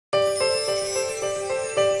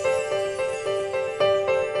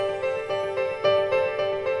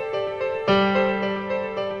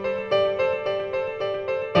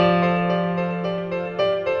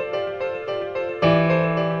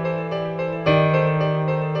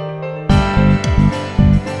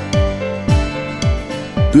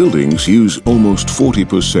Buildings use almost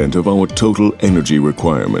 40% of our total energy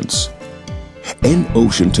requirements.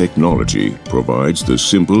 EnOcean technology provides the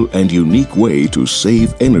simple and unique way to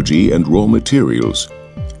save energy and raw materials,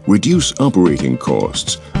 reduce operating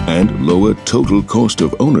costs, and lower total cost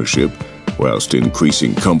of ownership, whilst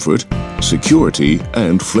increasing comfort, security,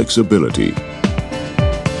 and flexibility.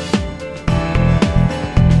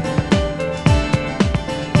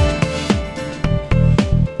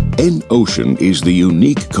 EnOcean is the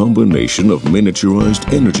unique combination of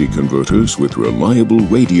miniaturized energy converters with reliable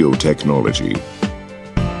radio technology.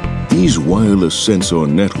 These wireless sensor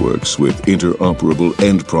networks with interoperable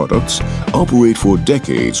end products operate for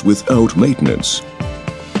decades without maintenance.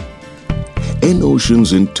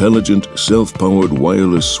 EnOcean's intelligent self-powered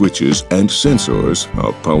wireless switches and sensors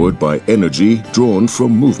are powered by energy drawn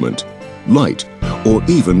from movement, light, or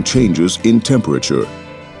even changes in temperature.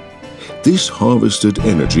 This harvested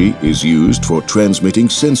energy is used for transmitting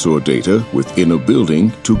sensor data within a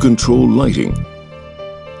building to control lighting,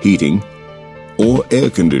 heating, or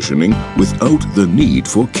air conditioning without the need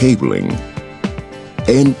for cabling.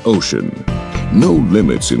 EnOcean. No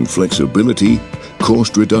limits in flexibility,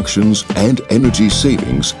 cost reductions, and energy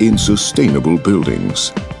savings in sustainable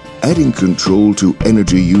buildings. Adding control to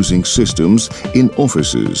energy-using systems in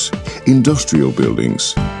offices, industrial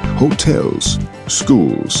buildings, hotels,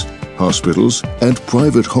 schools, hospitals, and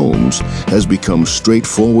private homes has become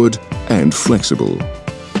straightforward and flexible.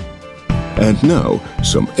 And now,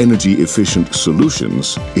 some energy-efficient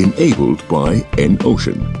solutions enabled by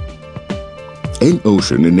EnOcean.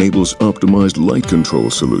 EnOcean enables optimized light control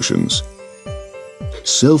solutions.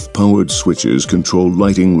 Self-powered switches control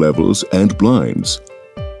lighting levels and blinds.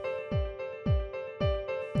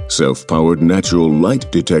 Self-powered natural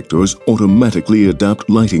light detectors automatically adapt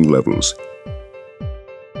lighting levels.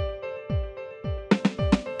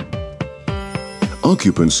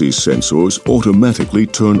 Occupancy sensors automatically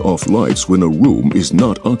turn off lights when a room is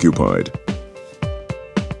not occupied.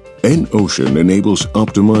 EnOcean enables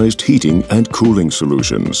optimized heating and cooling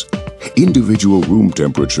solutions, individual room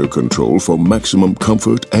temperature control for maximum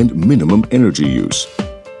comfort and minimum energy use.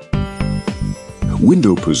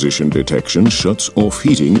 Window position detection shuts off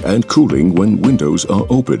heating and cooling when windows are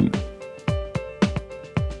open.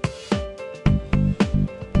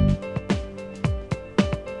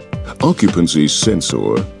 Occupancy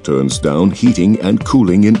sensor turns down heating and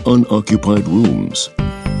cooling in unoccupied rooms.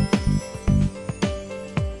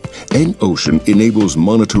 EnOcean enables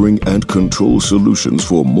monitoring and control solutions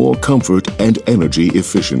for more comfort and energy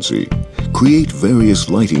efficiency. Create various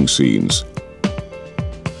lighting scenes.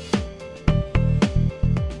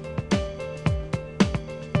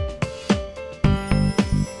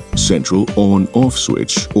 Central on-off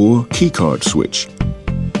switch or keycard switch.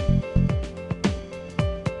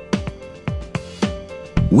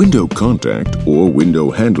 Window contact or window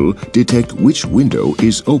handle detect which window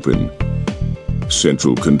is open.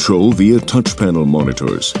 Central control via touch panel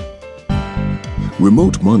monitors.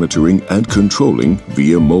 Remote monitoring and controlling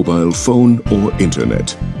via mobile phone or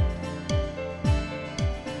internet.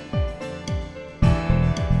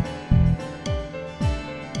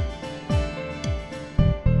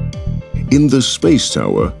 In the Space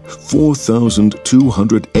Tower,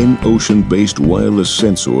 4,200 EnOcean-based wireless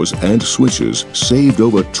sensors and switches saved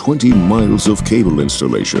over 20 miles of cable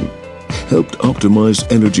installation, helped optimize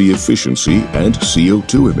energy efficiency and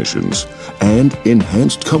CO2 emissions, and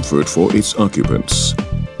enhanced comfort for its occupants.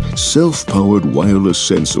 Self-powered wireless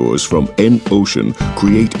sensors from EnOcean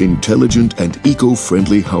create intelligent and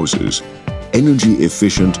eco-friendly houses.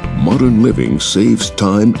 Energy-efficient, modern living saves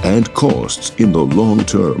time and costs in the long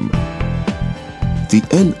term. The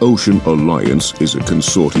EnOcean Alliance is a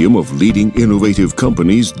consortium of leading innovative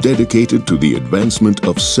companies dedicated to the advancement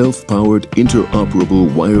of self-powered interoperable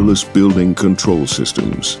wireless building control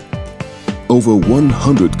systems. Over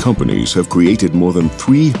 100 companies have created more than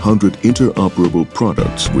 300 interoperable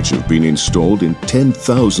products which have been installed in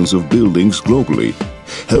 10,000s of buildings globally,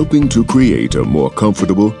 helping to create a more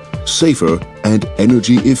comfortable, safer, and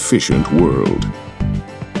energy-efficient world.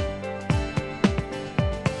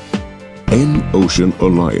 EnOcean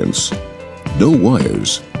Alliance. No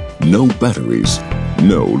wires, no batteries,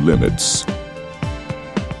 no limits.